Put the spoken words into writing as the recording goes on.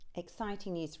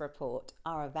Exciting news to report.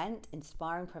 Our event,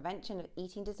 Inspiring Prevention of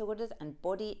Eating Disorders and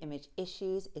Body Image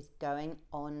Issues, is going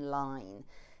online.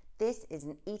 This is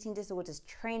an eating disorders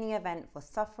training event for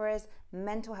sufferers,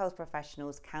 mental health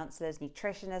professionals, counsellors,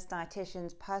 nutritionists,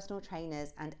 dietitians, personal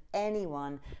trainers, and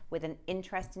anyone with an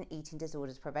interest in eating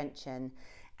disorders prevention.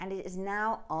 And it is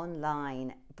now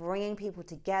online, bringing people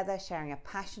together, sharing a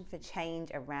passion for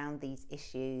change around these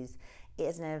issues. It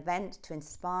is an event to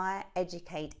inspire,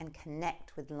 educate, and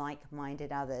connect with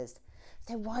like-minded others.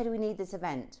 So why do we need this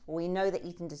event? Well, we know that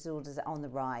eating disorders are on the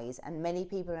rise, and many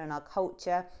people in our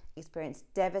culture experience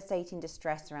devastating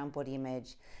distress around body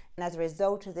image. And as a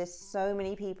result of this, so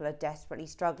many people are desperately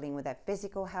struggling with their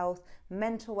physical health,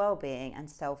 mental well-being, and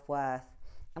self-worth.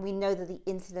 And we know that the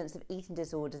incidence of eating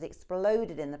disorders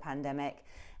exploded in the pandemic,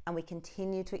 and we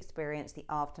continue to experience the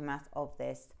aftermath of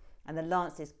this. And the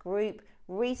Lancet Group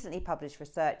recently published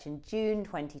research in June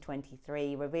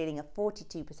 2023 revealing a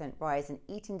 42% rise in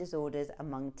eating disorders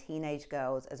among teenage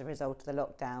girls as a result of the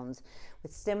lockdowns,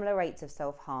 with similar rates of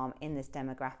self-harm in this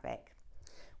demographic.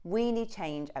 We need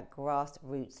change at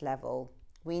grassroots level.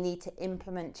 We need to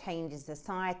implement change in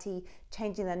society,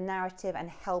 changing the narrative and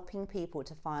helping people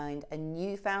to find a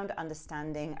newfound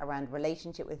understanding around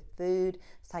relationship with food,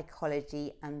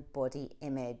 psychology, and body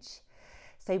image.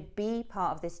 So be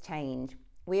part of this change.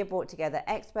 We have brought together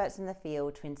experts in the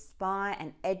field to inspire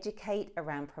and educate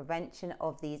around prevention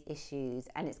of these issues.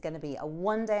 And it's going to be a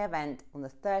one-day event on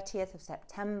the 30th of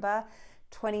September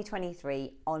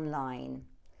 2023 online.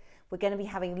 We're going to be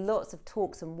having lots of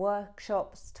talks and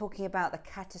workshops talking about the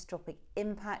catastrophic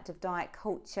impact of diet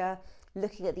culture,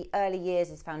 looking at the early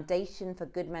years as foundation for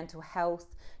good mental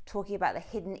health, talking about the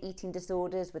hidden eating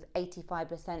disorders with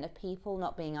 85% of people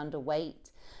not being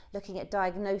underweight, looking at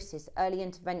diagnosis, early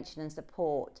intervention and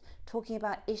support, talking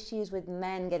about issues with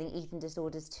men getting eating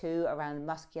disorders too around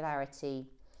muscularity,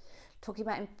 talking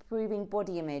about improving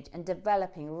body image and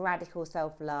developing radical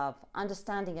self-love,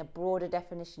 understanding a broader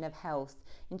definition of health,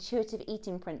 intuitive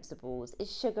eating principles,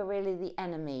 is sugar really the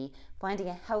enemy, finding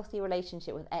a healthy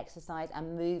relationship with exercise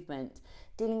and movement,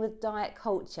 dealing with diet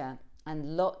culture,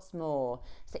 and lots more.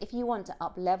 So if you want to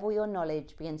up-level your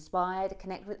knowledge, be inspired,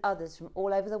 connect with others from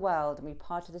all over the world and be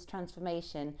part of this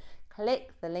transformation,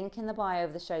 click the link in the bio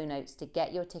of the show notes to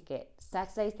get your ticket.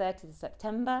 Saturday 30th of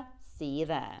September, see you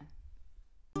there.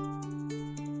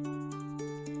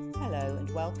 Hello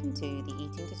and welcome to the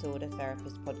Eating Disorder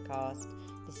Therapist podcast.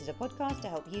 This is a podcast to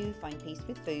help you find peace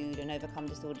with food and overcome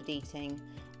disordered eating.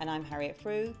 And I'm Harriet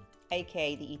Frew,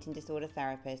 aka the Eating Disorder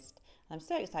Therapist. I'm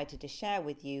so excited to share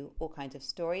with you all kinds of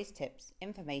stories, tips,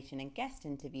 information and guest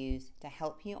interviews to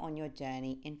help you on your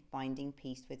journey in finding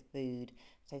peace with food.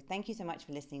 So thank you so much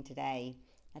for listening today.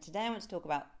 And today I want to talk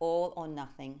about all or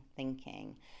nothing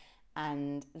thinking.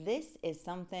 And this is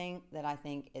something that I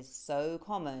think is so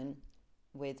common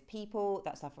with people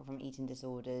that suffer from eating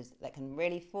disorders, that can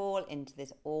really fall into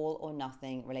this all or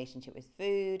nothing relationship with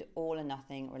food, all or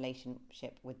nothing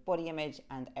relationship with body image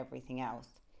and everything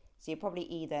else. So you're probably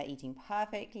either eating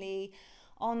perfectly,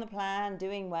 on the plan,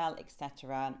 doing well,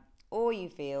 etc., or you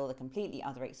feel the completely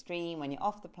other extreme when you're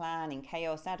off the plan, in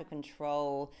chaos, out of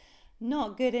control,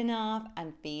 not good enough,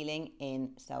 and feeling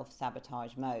in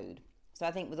self-sabotage mode. So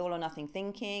I think with all or nothing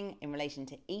thinking in relation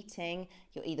to eating,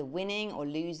 you're either winning or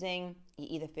losing. You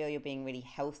either feel you're being really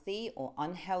healthy or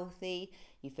unhealthy.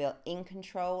 You feel in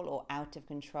control or out of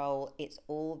control. It's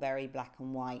all very black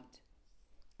and white.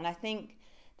 And I think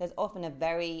there's often a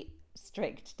very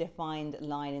strict defined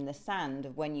line in the sand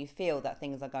of when you feel that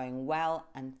things are going well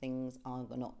and things are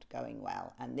not going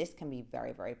well. And this can be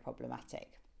very, very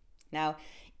problematic. Now,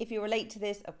 if you relate to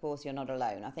this, of course, you're not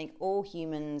alone. I think all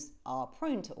humans are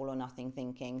prone to all or nothing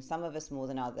thinking, some of us more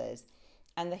than others.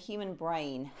 And the human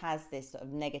brain has this sort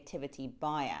of negativity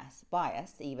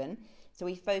bias even. So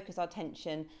we focus our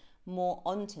attention more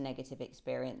onto negative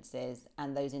experiences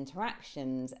and those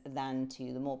interactions than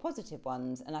to the more positive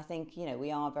ones. And I think,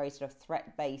 we are very sort of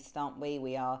threat-based, aren't we?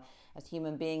 We are, as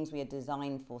human beings, we are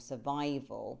designed for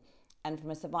survival. And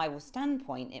from a survival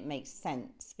standpoint, it makes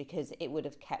sense because it would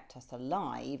have kept us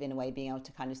alive in a way, being able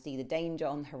to kind of see the danger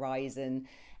on the horizon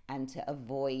and to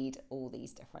avoid all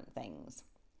these different things.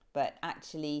 But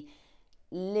actually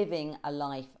living a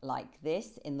life like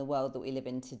this in the world that we live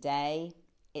in today,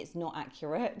 it's not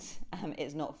accurate.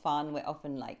 It's not fun. We're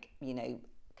often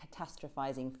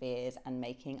catastrophizing fears and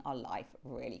making our life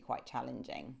really quite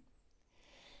challenging.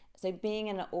 So being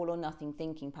in an all or nothing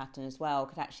thinking pattern as well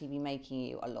could actually be making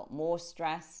you a lot more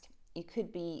stressed. You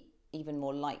could be even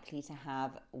more likely to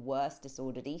have worse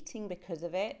disordered eating because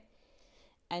of it.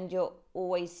 And you're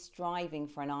always striving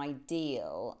for an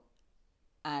ideal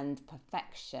and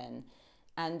perfection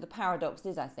And the paradox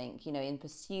is, I think, in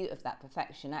pursuit of that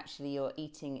perfection, actually your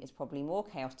eating is probably more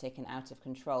chaotic and out of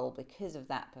control because of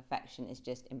that perfection is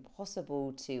just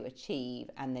impossible to achieve,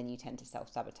 and then you tend to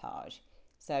self-sabotage.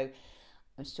 So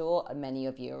I'm sure many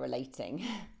of you are relating.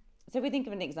 So if we think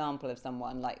of an example of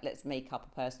someone, like let's make up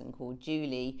a person called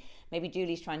Julie. Maybe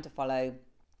Julie's trying to follow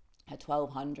a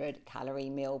 1200 calorie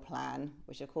meal plan,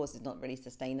 which of course is not really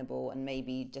sustainable and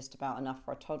maybe just about enough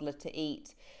for a toddler to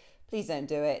eat. Please don't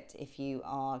do it if you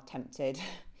are tempted.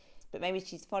 But maybe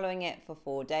she's following it for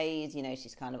 4 days.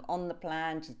 She's kind of on the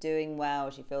plan. She's doing well.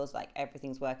 She feels like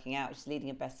everything's working out. She's leading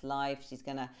a best life. She's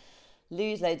going to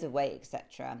lose loads of weight,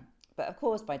 etc. But of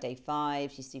course, by day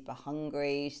 5, she's super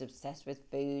hungry. She's obsessed with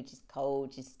food. She's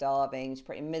cold. She's starving. She's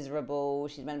pretty miserable.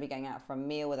 She's meant to be going out for a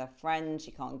meal with her friends.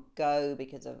 She can't go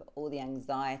because of all the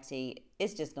anxiety.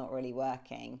 It's just not really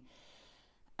working.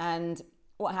 And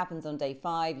what happens on day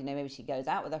 5, maybe she goes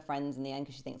out with her friends in the end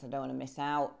because she thinks, I don't want to miss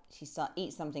out. She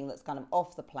eats something that's kind of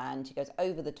off the plan. She goes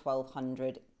over the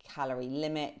 1200 calorie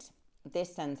limit.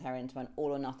 This sends her into an all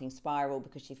or nothing spiral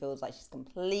because she feels like she's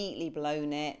completely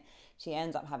blown it. She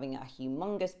ends up having a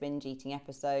humongous binge eating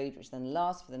episode, which then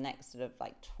lasts for the next sort of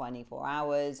like 24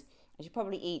 hours. And she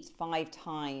probably eats 5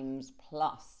 times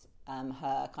plus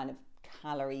her kind of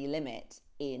calorie limit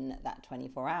in that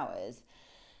 24 hours.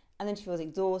 And then she feels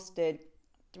exhausted,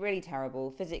 really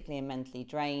terrible, physically and mentally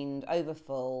drained,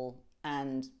 overfull,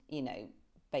 and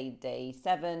by day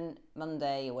 7,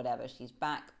 Monday or whatever, she's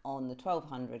back on the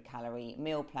 1200 calorie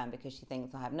meal plan because she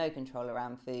thinks, I have no control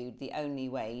around food. The only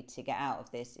way to get out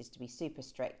of this is to be super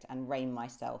strict and rein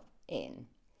myself in.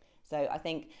 So I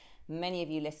think many of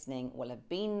you listening will have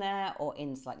been there or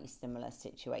in slightly similar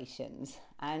situations,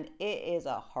 and it is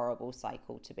a horrible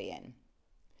cycle to be in.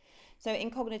 So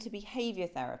in cognitive behavior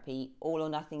therapy, all or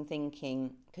nothing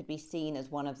thinking could be seen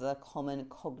as one of the common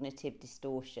cognitive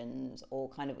distortions, or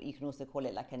kind of, you can also call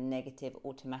it like a negative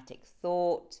automatic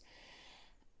thought.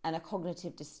 And a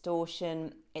cognitive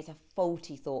distortion, it's a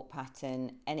faulty thought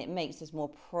pattern, and it makes us more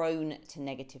prone to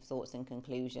negative thoughts and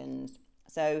conclusions.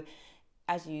 So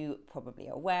as you probably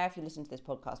are aware, if you listened to this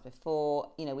podcast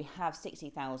before, we have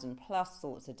 60,000 plus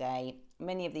thoughts a day.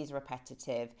 Many of these are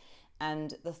repetitive.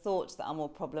 And the thoughts that are more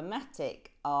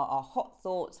problematic are our hot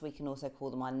thoughts. We can also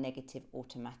call them our negative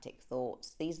automatic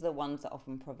thoughts. These are the ones that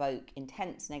often provoke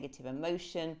intense negative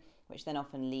emotion, which then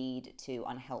often lead to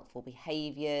unhelpful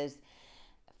behaviors,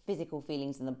 physical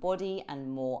feelings in the body, and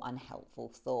more unhelpful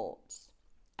thoughts.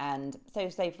 And so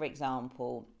say for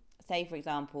example,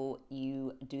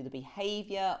 you do the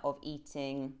behavior of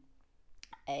eating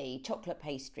a chocolate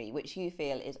pastry, which you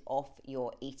feel is off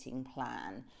your eating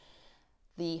plan.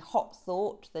 The hot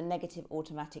thought, the negative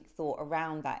automatic thought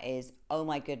around that is, oh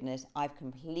my goodness, I've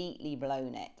completely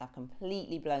blown it. I've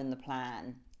completely blown the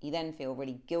plan. You then feel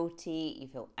really guilty. You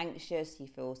feel anxious. You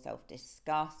feel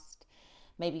self-disgust.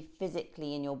 Maybe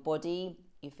physically in your body,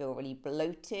 you feel really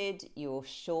bloated. You're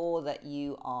sure that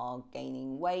you are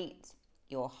gaining weight.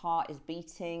 Your heart is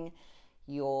beating.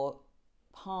 Your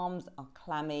palms are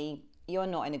clammy. You're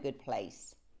not in a good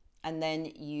place. And then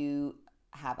you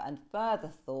have a further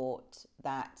thought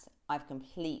that I've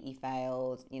completely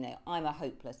failed, I'm a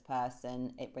hopeless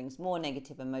person. It brings more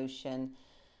negative emotion,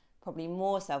 probably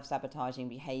more self-sabotaging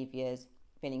behaviors,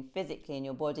 feeling physically in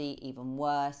your body even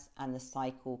worse, and the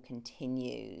cycle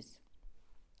continues.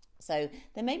 So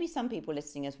there may be some people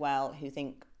listening as well who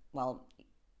think, well,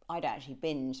 I don't actually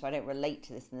binge, so I don't relate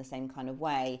to this in the same kind of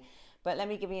way. But let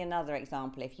me give you another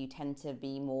example. If you tend to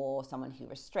be more someone who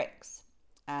restricts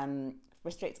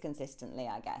consistently,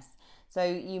 I guess. So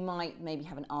you might maybe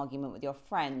have an argument with your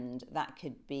friend. That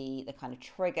could be the kind of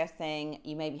trigger thing.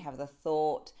 You maybe have the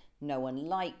thought, no one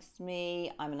likes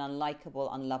me, I'm an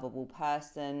unlikable, unlovable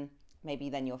person. Maybe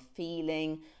then you're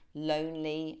feeling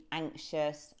lonely,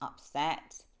 anxious,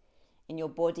 upset. In your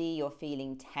body, you're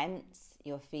feeling tense.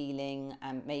 You're feeling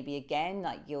maybe again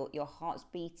like your heart's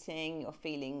beating. You're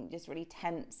feeling just really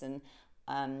tense, and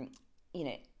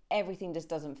everything just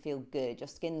doesn't feel good. Your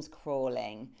skin's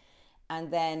crawling.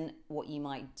 And then what you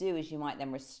might do is you might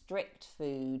then restrict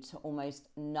food to almost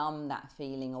numb that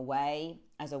feeling away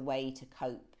as a way to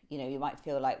cope. You might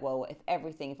feel like, well, if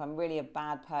I'm really a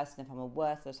bad person, if I'm a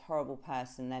worthless, horrible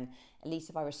person, then at least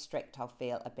if I restrict, I'll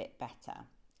feel a bit better.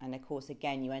 And of course,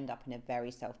 again, you end up in a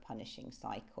very self-punishing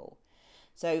cycle.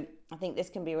 So I think this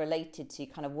can be related to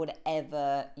kind of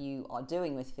whatever you are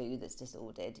doing with food that's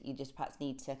disordered. You just perhaps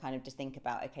need to kind of just think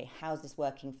about, okay, how's this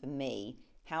working for me?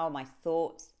 How are my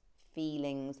thoughts,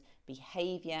 feelings,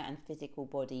 behavior, and physical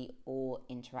body all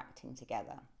interacting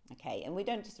together? Okay, and we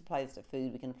don't just apply this to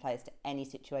food, we can apply this to any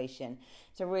situation.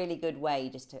 It's a really good way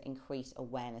just to increase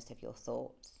awareness of your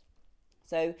thoughts.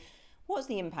 So what's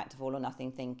the impact of all or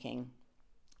nothing thinking?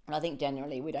 And I think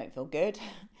generally we don't feel good.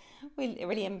 It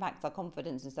really impacts our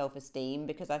confidence and self-esteem,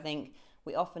 because I think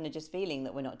we often are just feeling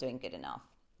that we're not doing good enough.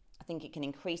 I think it can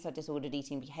increase our disordered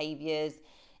eating behaviours.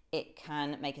 It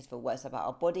can make us feel worse about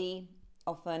our body.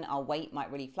 Often our weight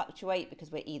might really fluctuate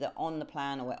because we're either on the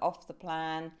plan or we're off the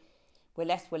plan. We're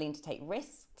less willing to take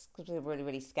risks because we're really,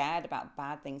 really scared about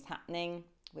bad things happening.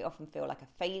 We often feel like a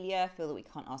failure, feel that we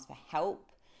can't ask for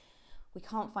help. We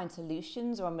can't find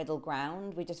solutions or a middle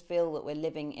ground. We just feel that we're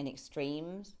living in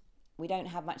extremes. We don't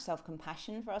have much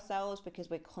self-compassion for ourselves because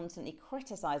we're constantly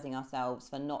criticizing ourselves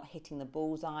for not hitting the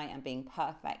bullseye and being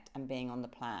perfect and being on the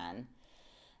plan.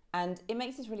 And it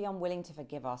makes us really unwilling to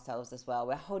forgive ourselves as well.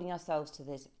 We're holding ourselves to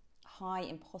this high,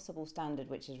 impossible standard,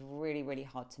 which is really, really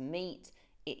hard to meet.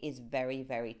 It is very,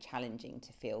 very challenging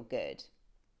to feel good.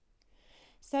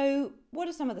 So what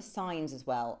are some of the signs as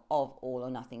well of all or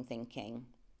nothing thinking?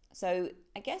 So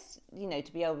I guess,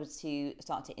 to be able to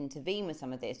start to intervene with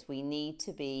some of this, we need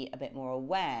to be a bit more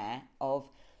aware of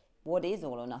what is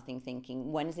all or nothing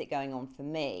thinking. When is it going on for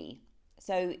me?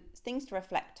 So things to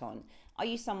reflect on. Are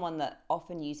you someone that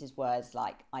often uses words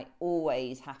like I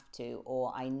always have to,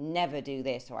 or I never do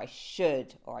this, or I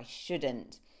should, or I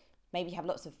shouldn't? Maybe you have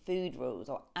lots of food rules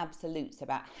or absolutes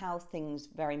about how things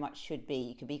very much should be.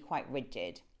 You can be quite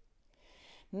rigid.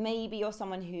 Maybe you're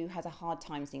someone who has a hard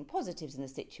time seeing positives in the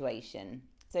situation.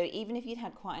 So even if you'd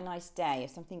had quite a nice day, if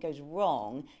something goes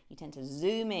wrong, you tend to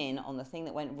zoom in on the thing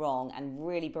that went wrong and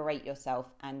really berate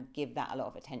yourself and give that a lot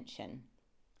of attention.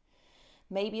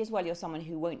 Maybe as well, you're someone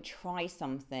who won't try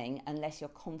something unless you're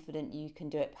confident you can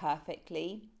do it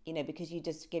perfectly, because you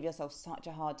just give yourself such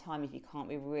a hard time if you can't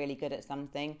be really good at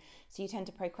something. So you tend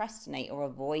to procrastinate or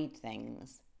avoid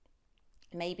things.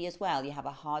 Maybe as well, you have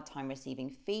a hard time receiving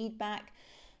feedback,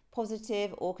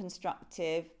 positive or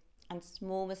constructive, and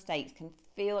small mistakes can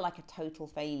feel like a total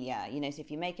failure. So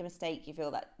if you make a mistake, you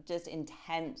feel that just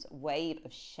intense wave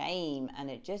of shame, and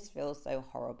it just feels so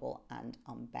horrible and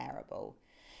unbearable.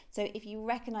 So if you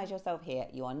recognize yourself here,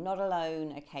 you are not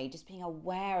alone, okay? Just being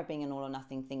aware of being an all or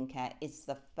nothing thinker is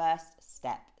the first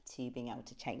step to being able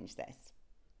to change this.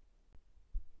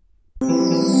 Time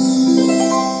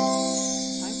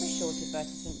for a short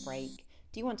advertisement break.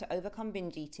 Do you want to overcome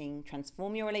binge eating,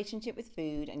 transform your relationship with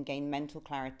food, and gain mental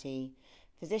clarity?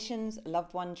 Physicians,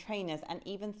 loved one trainers, and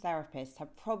even therapists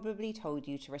have probably told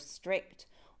you to restrict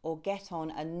or get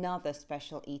on another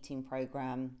special eating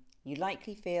program. You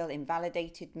likely feel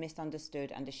invalidated,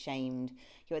 misunderstood, and ashamed.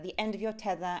 You're at the end of your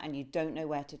tether and you don't know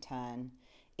where to turn.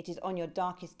 It is on your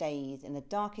darkest days, in the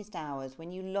darkest hours,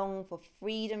 when you long for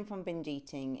freedom from binge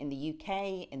eating in the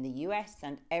UK, in the US,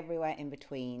 and everywhere in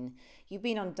between. You've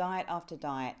been on diet after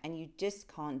diet and you just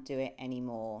can't do it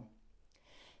anymore.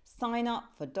 Sign up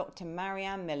for Dr.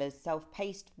 Marianne Miller's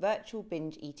self-paced virtual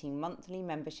binge eating monthly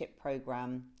membership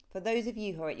program. For those of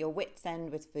you who are at your wit's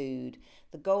end with food,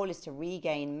 the goal is to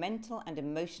regain mental and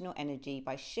emotional energy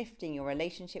by shifting your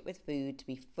relationship with food to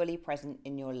be fully present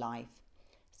in your life.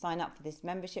 Sign up for this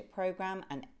membership program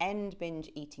and end binge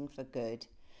eating for good.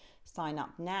 Sign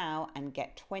up now and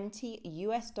get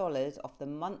 $20 off the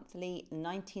monthly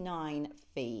 $99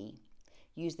 fee.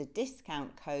 Use the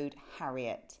discount code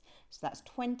Harriet. So that's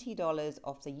 $20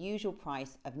 off the usual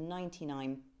price of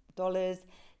 $99.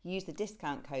 Use the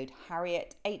discount code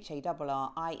Harriet,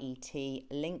 HARRIET.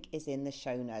 Link is in the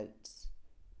show notes.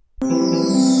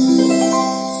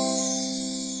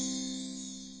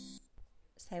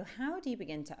 So how do you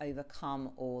begin to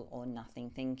overcome all or nothing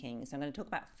thinking? So I'm going to talk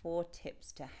about 4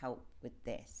 tips to help with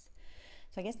this.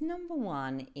 So I guess number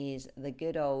 1 is the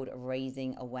good old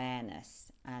raising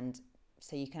awareness. And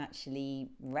so you can actually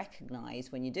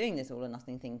recognize when you're doing this all or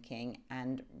nothing thinking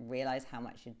and realize how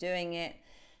much you're doing it.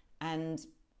 And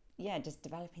just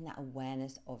developing that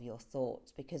awareness of your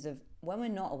thoughts, because when we're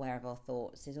not aware of our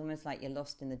thoughts, it's almost like you're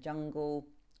lost in the jungle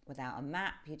without a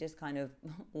map. You're just kind of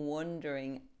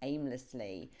wandering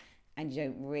aimlessly and you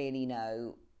don't really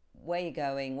know where you're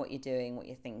going, what you're doing, what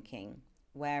you're thinking.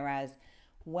 Whereas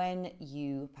when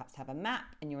you perhaps have a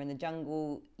map and you're in the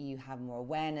jungle, you have more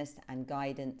awareness and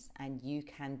guidance and you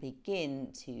can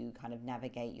begin to kind of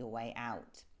navigate your way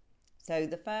out. So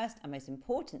the first and most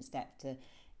important step to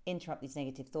interrupt these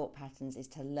negative thought patterns is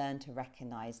to learn to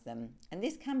recognize them. And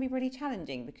this can be really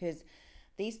challenging because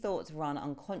these thoughts run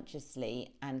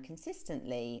unconsciously and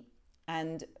consistently,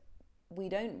 and we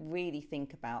don't really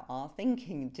think about our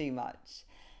thinking too much.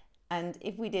 And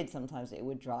if we did, sometimes it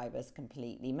would drive us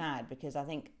completely mad, because I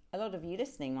think a lot of you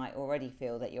listening might already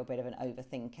feel that you're a bit of an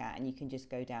overthinker and you can just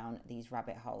go down these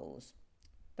rabbit holes.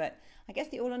 But I guess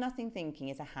the all or nothing thinking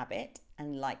is a habit.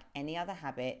 And like any other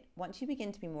habit, once you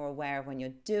begin to be more aware of when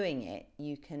you're doing it,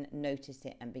 you can notice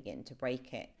it and begin to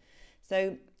break it.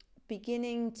 So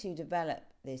beginning to develop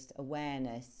this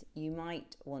awareness, you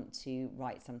might want to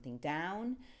write something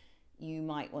down. You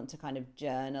might want to kind of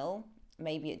journal,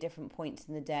 maybe at different points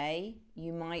in the day.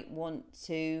 You might want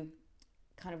to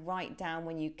kind of write down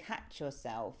when you catch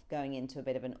yourself going into a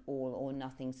bit of an all or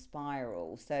nothing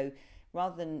spiral. So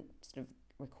rather than sort of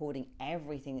recording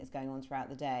everything that's going on throughout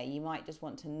the day, you might just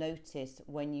want to notice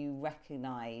when you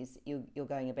recognize you're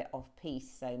going a bit off piece.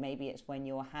 So maybe it's when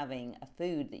you're having a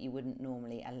food that you wouldn't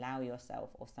normally allow yourself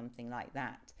or something like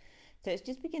that. So it's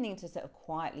just beginning to sort of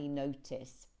quietly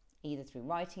notice, either through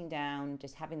writing down,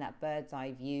 just having that bird's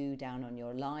eye view down on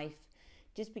your life,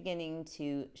 just beginning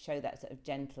to show that sort of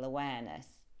gentle awareness.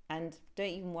 And don't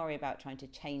even worry about trying to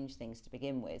change things to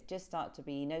begin with. Just start to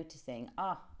be noticing,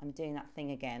 I'm doing that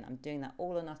thing again. I'm doing that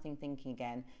all or nothing thinking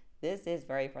again. This is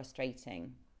very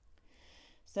frustrating.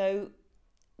 So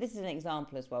this is an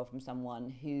example as well from someone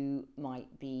who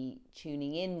might be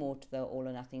tuning in more to the all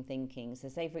or nothing thinking. So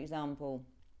say, for example,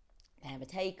 they have a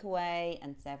takeaway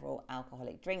and several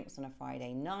alcoholic drinks on a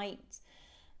Friday night.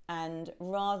 And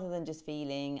rather than just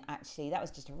feeling, actually, that was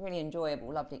just a really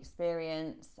enjoyable, lovely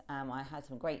experience. I had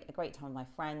a great time with my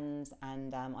friends,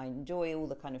 and I enjoy all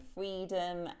the kind of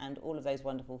freedom and all of those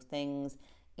wonderful things.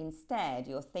 Instead,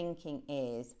 your thinking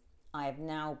is, I have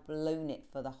now blown it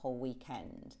for the whole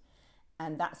weekend.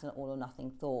 And that's an all or nothing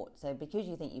thought. So because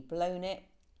you think you've blown it,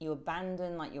 you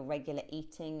abandon like your regular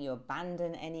eating, you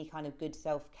abandon any kind of good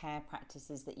self-care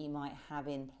practices that you might have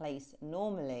in place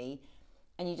normally.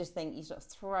 And you just think, you sort of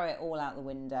throw it all out the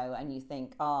window and you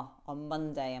think, on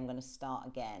Monday I'm going to start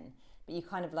again. But you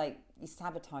kind of you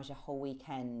sabotage your whole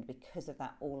weekend because of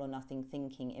that all or nothing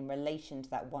thinking in relation to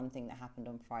that one thing that happened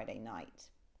on Friday night.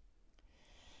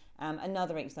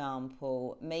 Another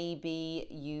example, maybe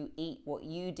you eat what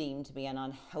you deem to be an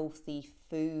unhealthy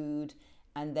food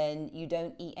and then you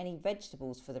don't eat any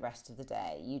vegetables for the rest of the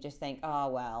day. You just think,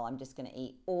 I'm just going to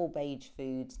eat all beige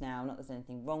foods now. Not that there's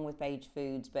anything wrong with beige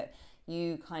foods, but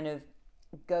you kind of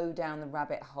go down the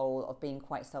rabbit hole of being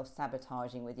quite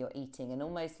self-sabotaging with your eating and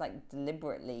almost like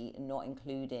deliberately not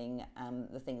including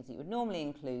the things that you would normally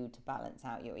include to balance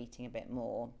out your eating a bit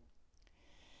more.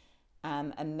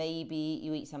 And maybe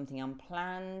you eat something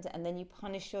unplanned and then you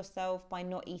punish yourself by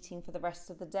not eating for the rest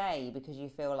of the day because you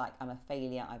feel like, I'm a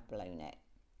failure, I've blown it.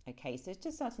 Okay, so it's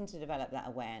just starting to develop that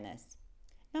awareness.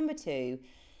 Number 2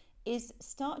 is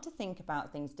start to think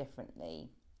about things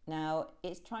differently. Now,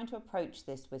 it's trying to approach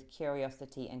this with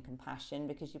curiosity and compassion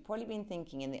because you've probably been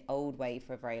thinking in the old way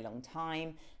for a very long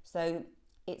time. So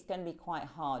it's going to be quite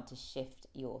hard to shift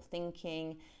your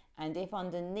thinking. And if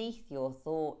underneath your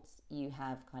thoughts, you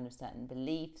have kind of certain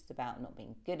beliefs about not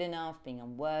being good enough, being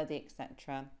unworthy,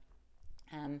 etc.,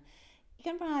 you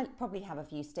can probably have a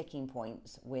few sticking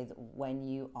points with when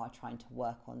you are trying to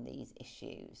work on these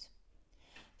issues.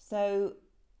 So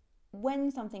when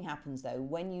something happens though,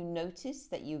 when you notice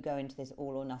that you go into this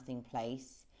all or nothing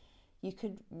place, you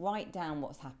could write down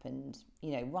what's happened.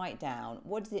 Write down,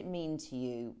 what does it mean to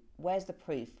you? Where's the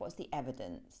proof? What's the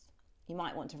evidence? You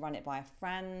might want to run it by a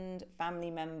friend, family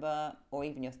member, or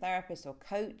even your therapist or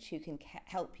coach who can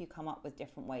help you come up with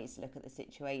different ways to look at the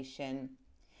situation.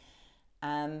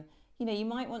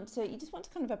 You just want to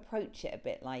kind of approach it a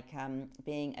bit like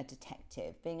being a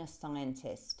detective, being a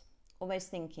scientist, almost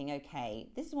thinking, okay,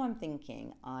 this is what I'm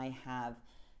thinking.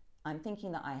 I'm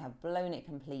thinking that I have blown it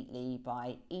completely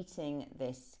by eating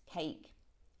this cake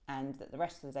and that the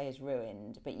rest of the day is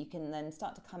ruined. But you can then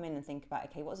start to come in and think about,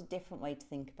 okay, what's a different way to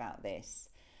think about this?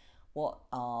 What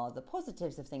are the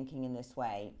positives of thinking in this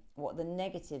way? What are the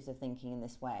negatives of thinking in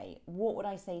this way? What would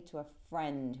I say to a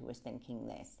friend who was thinking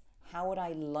this? How would I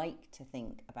like to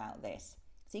think about this?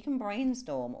 So you can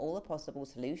brainstorm all the possible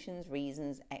solutions,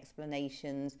 reasons,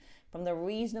 explanations, from the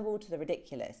reasonable to the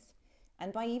ridiculous.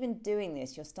 And by even doing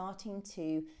this, you're starting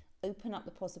to open up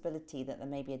the possibility that there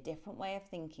may be a different way of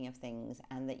thinking of things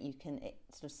and that you can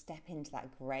sort of step into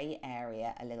that grey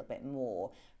area a little bit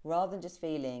more, rather than just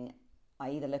feeling,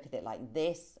 I either look at it like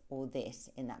this or this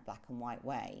in that black and white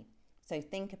way. So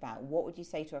think about, what would you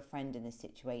say to a friend in this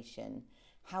situation?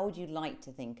 How would you like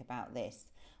to think about this?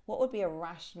 What would be a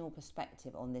rational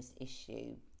perspective on this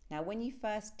issue? Now, when you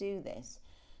first do this,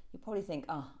 you probably think,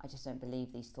 I just don't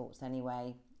believe these thoughts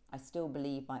anyway. I still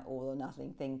believe my all or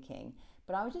nothing thinking.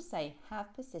 But I would just say,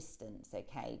 have persistence,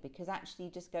 okay? Because actually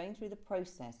just going through the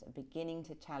process of beginning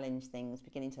to challenge things,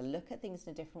 beginning to look at things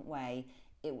in a different way,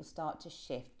 it will start to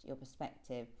shift your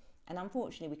perspective. And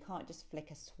unfortunately, we can't just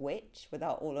flick a switch with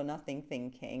our all or nothing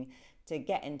thinking to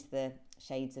get into the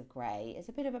shades of grey. It's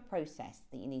a bit of a process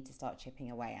that you need to start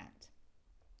chipping away at.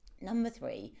 Number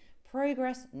 3,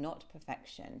 progress, not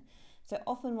perfection. So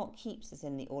often what keeps us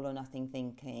in the all or nothing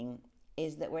thinking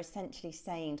is that we're essentially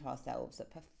saying to ourselves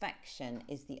that perfection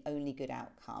is the only good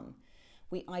outcome.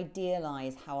 We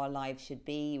idealize how our lives should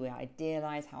be, we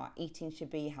idealize how our eating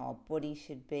should be, how our body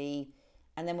should be,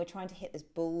 and then we're trying to hit this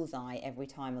bullseye every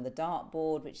time on the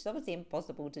dartboard, which is obviously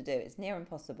impossible to do. It's near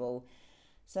impossible.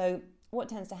 So what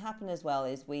tends to happen as well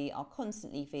is we are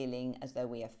constantly feeling as though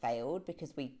we have failed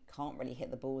because we can't really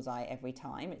hit the bullseye every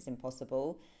time. It's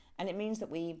impossible. And it means that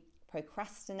we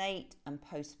procrastinate and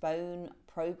postpone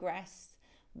progress,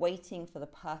 waiting for the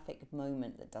perfect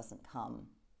moment that doesn't come.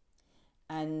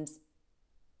 And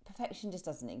perfection just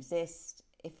doesn't exist.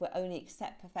 If we only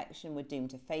accept perfection, we're doomed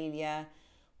to failure.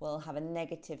 We'll have a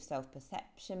negative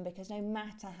self-perception because no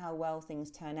matter how well things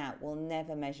turn out, we'll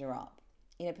never measure up.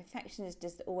 Perfection is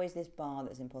just always this bar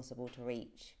that's impossible to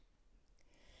reach.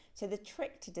 So the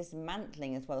trick to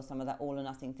dismantling as well some of that all or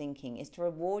nothing thinking is to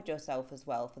reward yourself as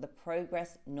well for the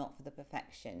progress, not for the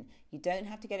perfection. You don't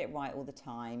have to get it right all the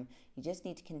time. You just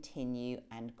need to continue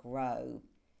and grow.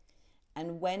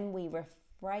 And when we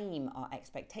reframe our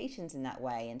expectations in that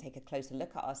way and take a closer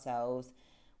look at ourselves,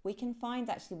 we can find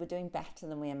actually we're doing better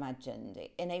than we imagined.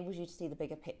 It enables you to see the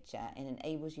bigger picture and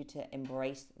enables you to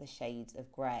embrace the shades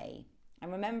of grey.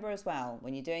 And remember as well,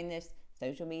 when you're doing this,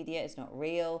 social media is not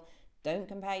real. Don't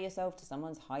compare yourself to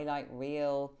someone's highlight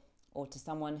reel or to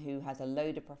someone who has a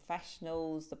load of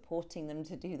professionals supporting them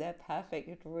to do their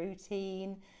perfect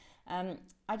routine.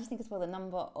 I just think as well the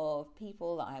number of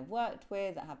people that I have worked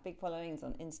with that have big followings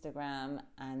on Instagram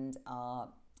and are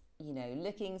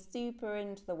looking super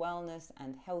into the wellness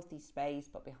and healthy space,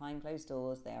 but behind closed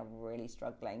doors, they are really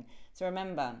struggling. So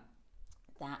remember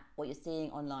that what you're seeing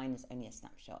online is only a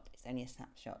snapshot. It's only a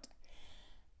snapshot.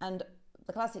 And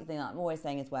the classic thing that I'm always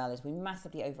saying as well is we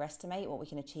massively overestimate what we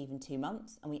can achieve in 2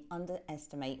 months and we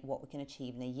underestimate what we can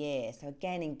achieve in a year. So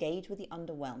again, engage with the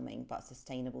underwhelming but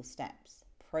sustainable steps.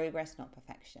 Progress, not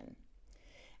perfection.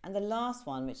 And the last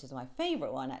one, which is my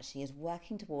favorite one actually, is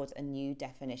working towards a new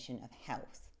definition of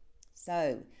health.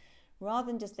 So rather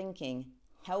than just thinking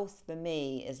health for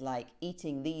me is like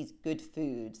eating these good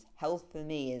foods, health for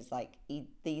me is like eat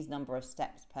these number of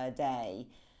steps per day,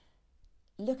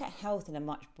 look at health in a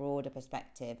much broader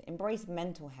perspective. Embrace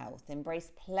mental health,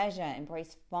 embrace pleasure,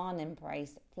 embrace fun,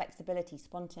 embrace flexibility,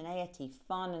 spontaneity,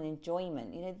 fun and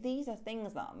enjoyment. These are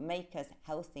things that make us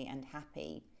healthy and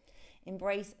happy.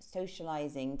 Embrace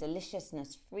socializing,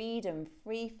 deliciousness, freedom,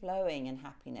 free-flowing and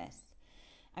happiness.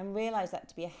 And realize that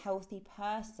to be a healthy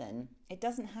person, it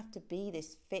doesn't have to be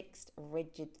this fixed,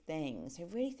 rigid thing. So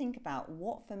really think about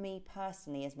what for me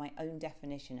personally is my own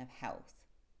definition of health.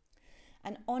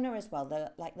 And honor as well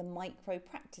the micro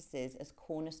practices as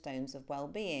cornerstones of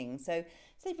well-being. So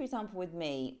say for example with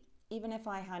me, even if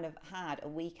I kind of had a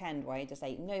weekend where I just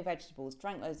ate no vegetables,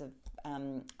 drank loads of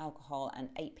alcohol and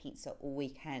ate pizza all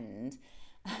weekend,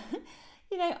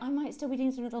 I might still be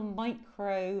doing some little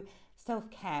micro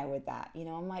self-care with that.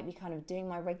 I might be kind of doing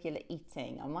my regular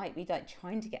eating. I might be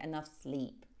trying to get enough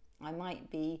sleep. I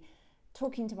might be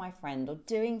talking to my friend or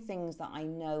doing things that I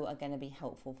know are going to be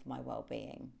helpful for my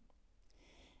well-being.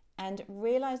 And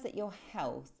realize that your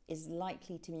health is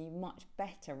likely to be much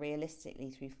better realistically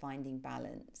through finding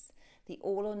balance. The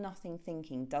all or nothing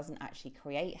thinking doesn't actually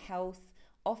create health.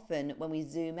 Often when we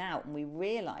zoom out and we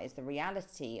realize the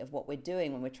reality of what we're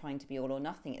doing when we're trying to be all or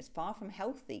nothing, it's far from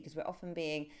healthy because we're often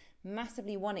being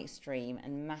massively one extreme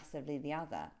and massively the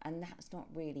other. And that's not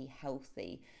really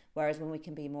healthy. Whereas when we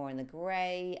can be more in the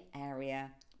grey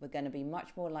area, we're going to be much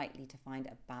more likely to find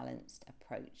a balanced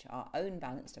approach, our own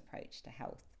balanced approach to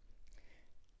health.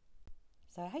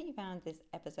 So I hope you found this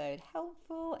episode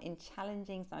helpful in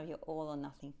challenging some of your all or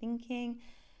nothing thinking.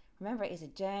 Remember, it is a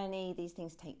journey. These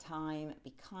things take time.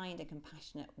 Be kind and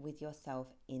compassionate with yourself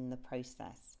in the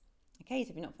process. Okay, so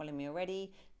if you're not following me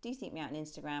already, do seek me out on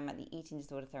Instagram at the eating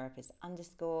disorder therapist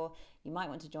 _. You might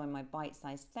want to join my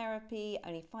bite-sized therapy,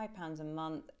 only £5 a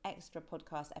month, extra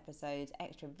podcast episodes,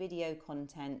 extra video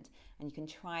content, and you can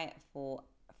try it for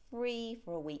free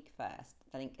for a week first.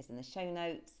 The link is in the show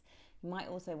notes. You might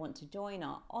also want to join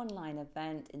our online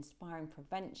event, Inspiring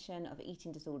Prevention of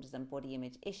Eating Disorders and Body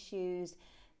Image Issues.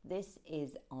 This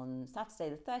is on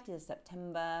Saturday, the 30th of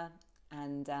September.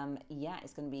 And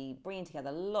it's going to be bringing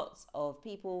together lots of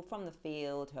people from the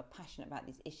field who are passionate about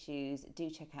these issues. Do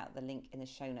check out the link in the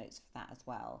show notes for that as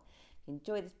well. If you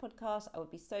enjoy this podcast, I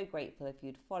would be so grateful if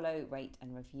you'd follow, rate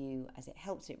and review, as it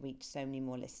helps it reach so many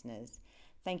more listeners.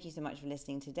 Thank you so much for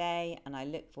listening today, and I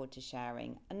look forward to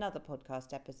sharing another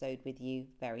podcast episode with you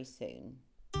very soon.